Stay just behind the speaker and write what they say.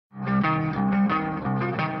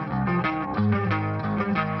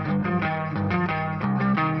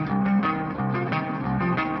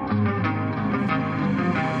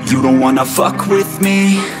You don't wanna fuck with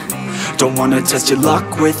me, don't wanna test your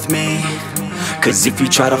luck with me. Cause if you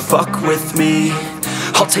try to fuck with me,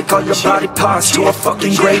 I'll take all your body parts to a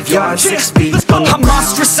fucking graveyard 6 feet underground. I'm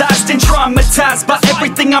ostracized and traumatized by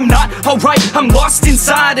everything I'm not. Alright, I'm lost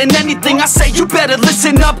inside, and anything I say you better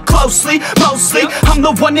listen up closely. Mostly, I'm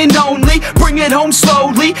the one and only. Bring it home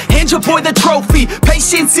slowly, hand your boy the trophy.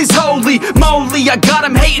 Patience is holy moly. I got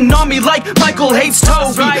him hating on me like Michael hates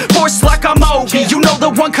Toby. Force like I'm Obi, you know the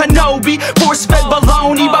one Kenobi. Force-fed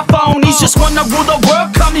baloney by phonies, just wanna rule the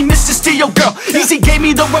world. Call me Mr. Steel Girl. Easy gave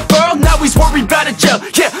me the referral, now he's worried about a jail.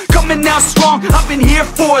 Yeah, coming out strong, I've been here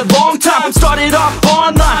for a long time. Started off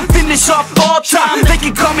online, finish off all time. They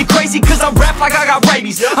can call me crazy cause I rap like I got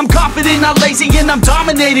rabies. I'm confident, not lazy, and I'm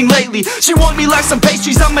dominating lately. She want me like some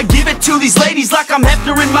pastries, I'ma give it to these ladies like I'm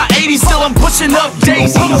Hefner in my 80s. Still I'm pushing up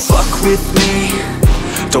daisies. You don't wanna fuck with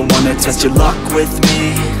me, don't wanna test your luck with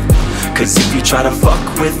me. Cause if you try to fuck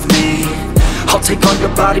with me, I'll take all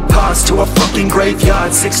your body parts to a fucking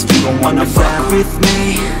graveyard 6 feet. You don't wanna fuck with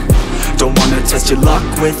me, don't wanna test your luck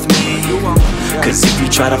with me. Cause if you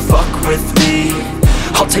try to fuck with me,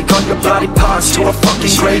 I'll take all your body parts to a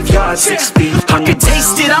fucking graveyard 6 feet. I can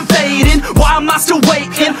taste it, I'm fading. Why am I still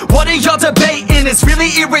waiting? What are y'all debating? It's really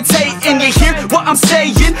irritating. You hear what I'm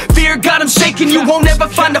saying? Fear got him shaking. You won't ever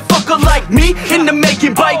find a fucker like me in the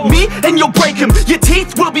making. Bite me and you'll break him. Your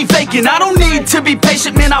teeth will be vacant. I don't need to be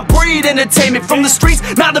patient, man. I breed entertainment from the streets,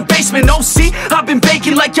 not the basement. Oh, see, I've been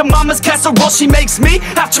baking like your mama's casserole. She makes me.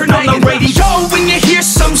 I turn on the radio when you hear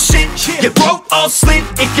some shit. Your throat all slit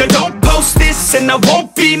if you don't post this, and I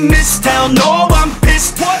won't be missed. Hell no, I'm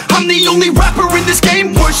pissed. I'm the only rapper in this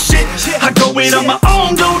game worth shit. I go it on my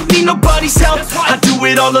own, don't need nobody's help. I do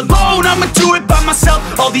it all alone, I'ma do it by myself.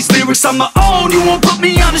 All these lyrics on my own, you won't put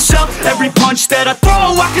me on the shelf. Every punch that I throw,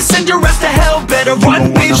 I can send your ass to hell. Better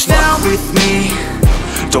run, bitch, now. With me,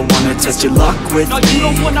 don't wanna test your luck with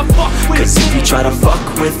me. Cause if you try to fuck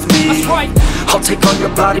with me, I'll take all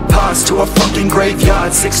your body parts to a fucking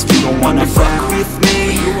graveyard 6 feet. You don't wanna fuck with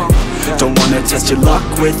me, don't wanna test your luck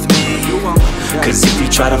with me. Cause if you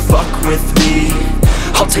try to fuck with me,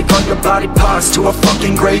 I'll take all your body parts to a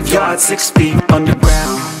fucking graveyard 6 feet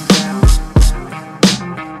underground.